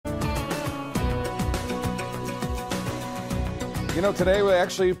You know, today we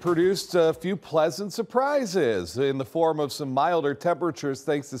actually produced a few pleasant surprises in the form of some milder temperatures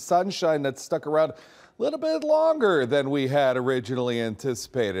thanks to sunshine that stuck around a little bit longer than we had originally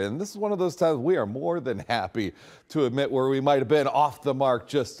anticipated. And this is one of those times we are more than happy to admit where we might have been off the mark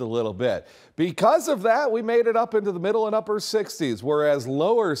just a little bit. Because of that, we made it up into the middle and upper 60s, whereas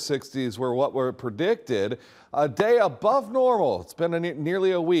lower 60s were what were predicted. A day above normal. It's been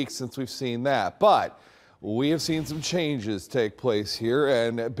nearly a week since we've seen that. But we have seen some changes take place here,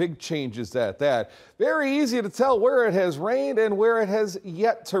 and big changes at that. Very easy to tell where it has rained and where it has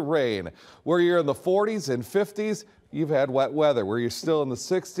yet to rain. Where you're in the 40s and 50s, you've had wet weather. Where you're still in the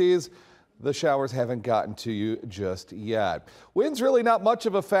 60s, the showers haven't gotten to you just yet. Wind's really not much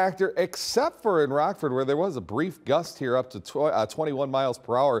of a factor except for in Rockford, where there was a brief gust here up to 21 miles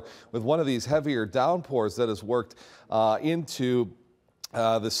per hour with one of these heavier downpours that has worked into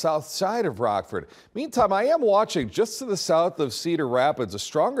the south side of Rockford. Meantime, I am watching just to the south of Cedar Rapids a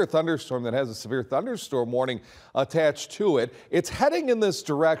stronger thunderstorm that has a severe thunderstorm warning attached to it. It's heading in this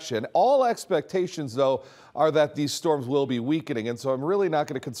direction. All expectations, though, are that these storms will be weakening, and so I'm really not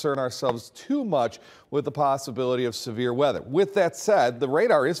going to concern ourselves too much with the possibility of severe weather. With that said, the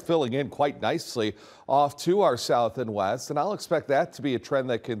radar is filling in quite nicely off to our south and west, and I'll expect that to be a trend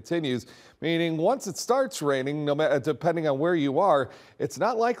that continues, meaning once it starts raining, no matter, depending on where you are, it's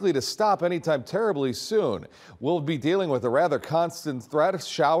not likely to stop anytime terribly soon. We'll be dealing with a rather constant threat of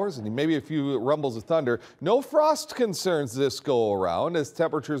showers and maybe a few rumbles of thunder. No frost concerns this go around, as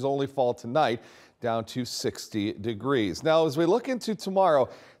temperatures only fall tonight down to 60 degrees. Now, as we look into tomorrow,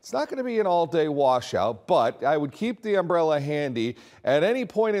 it's not going to be an all-day washout, but I would keep the umbrella handy at any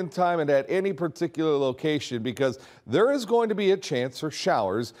point in time and at any particular location, because there is going to be a chance for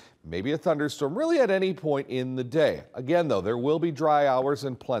showers, maybe a thunderstorm, really at any point in the day. Again, though, there will be dry hours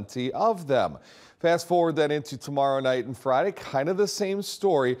and plenty of them. Fast forward then into tomorrow night and Friday, kind of the same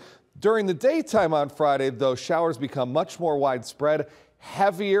story. During the daytime on Friday, though, showers become much more widespread,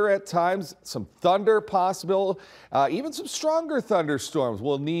 heavier at times, some thunder possible, even some stronger thunderstorms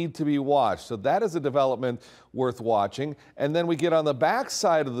will need to be watched. So that is a development worth watching. And then we get on the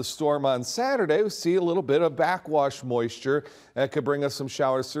backside of the storm on Saturday. We see a little bit of backwash moisture that could bring us some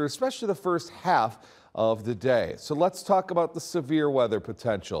showers through, especially the first half of the day. So let's talk about the severe weather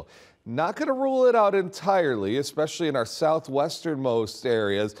potential. Not going to rule it out entirely, especially in our southwesternmost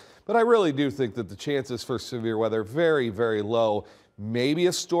areas, but I really do think that the chances for severe weather are very, very low. Maybe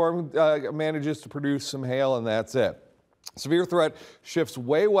a storm manages to produce some hail, and that's it. Severe threat shifts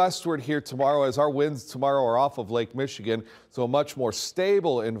way westward here tomorrow, as our winds tomorrow are off of Lake Michigan, so a much more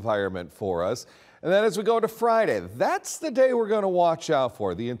stable environment for us. And then as we go to Friday, that's the day we're going to watch out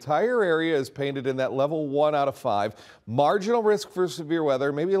for. The entire area is painted in that level 1 out of 5. Marginal risk for severe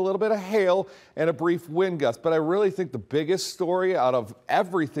weather, maybe a little bit of hail and a brief wind gust. But I really think the biggest story out of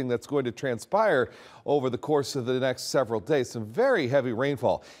everything that's going to transpire over the course of the next several days, some very heavy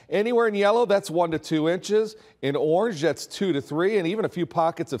rainfall. Anywhere in yellow, that's 1 to 2 inches. In orange, that's 2 to 3, and even a few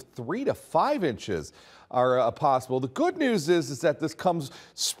pockets of 3 to 5 inches are possible. The good news is that this comes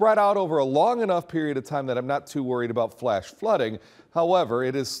spread out over a long enough period of time that I'm not too worried about flash flooding. However,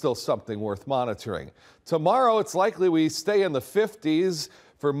 it is still something worth monitoring. Tomorrow, it's likely we stay in the 50s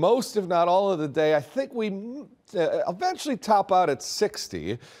for most, if not all of the day. I think we eventually top out at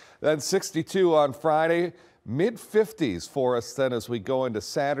 60, then 62 on Friday. Mid-50s for us then as we go into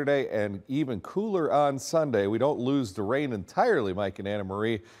Saturday, and even cooler on Sunday. We don't lose the rain entirely, Mike and Anna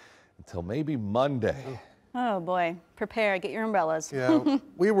Marie, until maybe Monday. Oh boy, prepare, get your umbrellas. Yeah,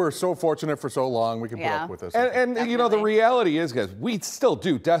 we were so fortunate for so long, we can put up with this. And you know, the reality is, guys, we still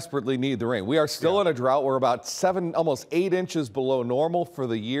do desperately need the rain. We are still in a drought. We're about 7, almost 8 inches below normal for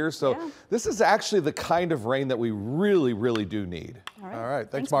the year. So this is actually the kind of rain that we really, really do need. All right.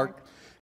 Thanks, Mark.